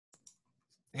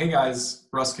Hey guys,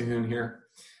 Russ Cahoon here.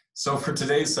 So for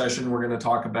today's session, we're going to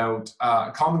talk about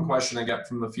a common question I get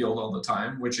from the field all the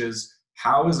time, which is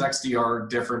how is XDR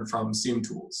different from SIEM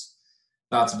tools?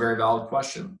 That's a very valid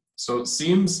question. So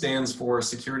SIEM stands for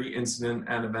Security Incident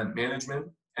and Event Management,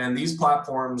 and these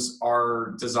platforms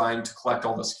are designed to collect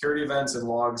all the security events and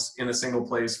logs in a single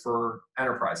place for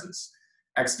enterprises.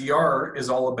 XDR is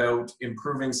all about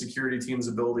improving security teams'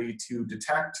 ability to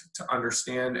detect, to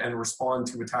understand, and respond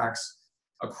to attacks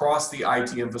across the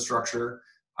IT infrastructure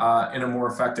in a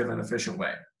more effective and efficient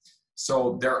way.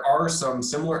 So there are some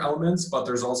similar elements, but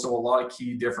there's also a lot of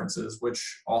key differences,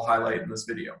 which I'll highlight in this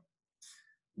video.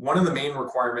 One of the main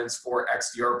requirements for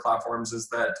XDR platforms is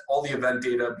that all the event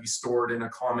data be stored in a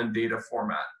common data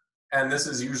format. And this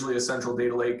is usually a central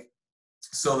data lake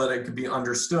so that it could be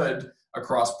understood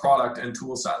across product and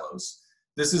tool silos.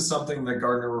 This is something that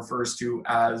Gartner refers to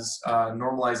as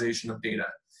normalization of data.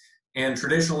 And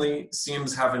traditionally,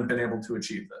 SIEMs haven't been able to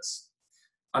achieve this.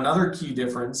 Another key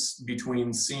difference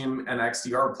between SIEM and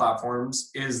XDR platforms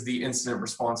is the incident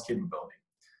response capability.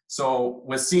 So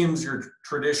with SIEMs, you're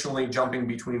traditionally jumping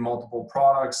between multiple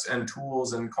products and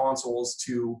tools and consoles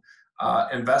to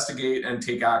investigate and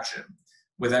take action.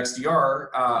 With XDR,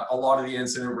 a lot of the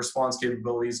incident response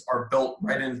capabilities are built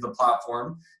right into the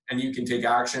platform, and you can take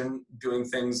action doing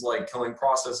things like killing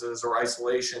processes or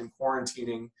isolation,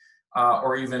 quarantining,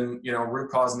 or even root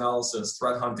cause analysis,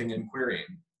 threat hunting, and querying.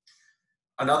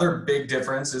 Another big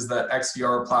difference is that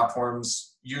XDR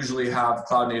platforms usually have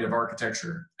cloud-native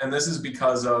architecture, and this is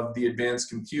because of the advanced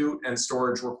compute and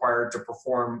storage required to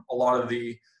perform a lot of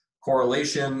the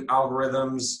correlation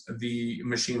algorithms, the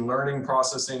machine learning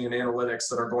processing and analytics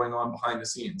that are going on behind the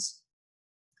scenes.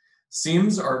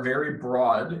 SIEMs are very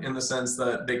broad in the sense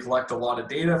that they collect a lot of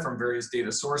data from various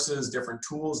data sources, different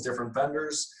tools, different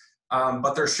vendors,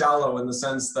 but they're shallow in the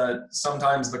sense that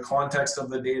sometimes the context of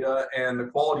the data and the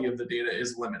quality of the data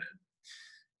is limited.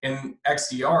 In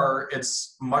XDR,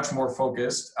 it's much more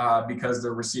focused because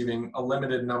they're receiving a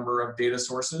limited number of data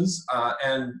sources,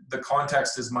 and the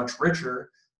context is much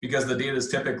richer because the data is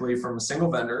typically from a single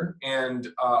vendor, and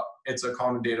it's a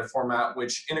common data format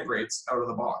which integrates out of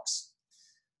the box.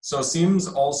 So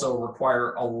SIEMs also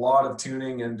require a lot of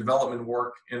tuning and development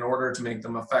work in order to make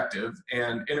them effective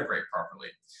and integrate properly.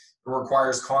 It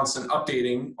requires constant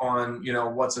updating on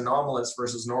what's anomalous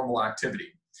versus normal activity.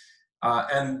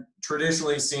 And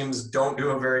traditionally, SIEMs don't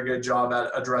do a very good job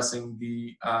at addressing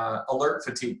the alert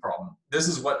fatigue problem. This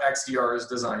is what XDR is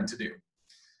designed to do.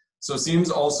 So SIEMs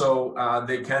also,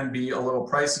 they can be a little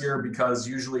pricier because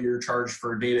usually you're charged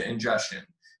for data ingestion.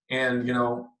 And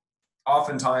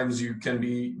oftentimes you can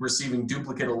be receiving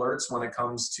duplicate alerts when it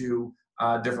comes to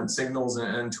different signals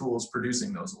and tools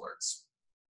producing those alerts.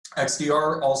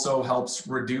 XDR also helps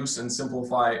reduce and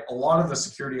simplify a lot of the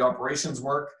security operations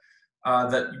work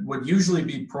that would usually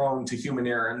be prone to human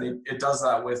error, and it does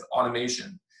that with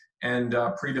automation and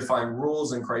predefined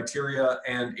rules and criteria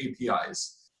and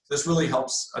APIs. This really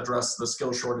helps address the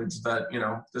skill shortage that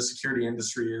the security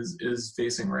industry is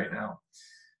facing right now.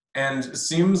 And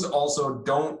SIEMs also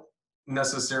don't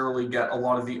necessarily get a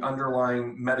lot of the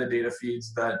underlying metadata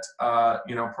feeds that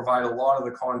provide a lot of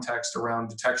the context around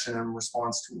detection and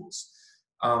response tools.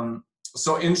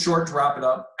 So in short, to wrap it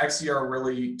up, XDR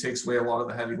really takes away a lot of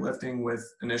the heavy lifting with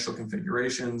initial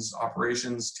configurations,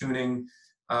 operations, tuning,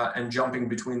 and jumping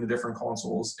between the different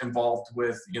consoles involved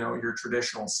with your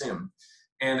traditional SIEM.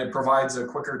 And it provides a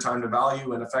quicker time to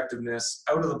value and effectiveness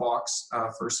out of the box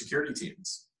for security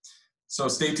teams. So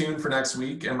stay tuned for next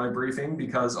week and my briefing,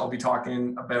 because I'll be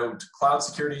talking about cloud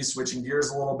security, switching gears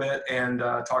a little bit, and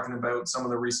talking about some of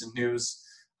the recent news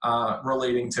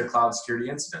relating to cloud security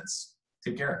incidents.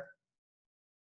 Take care.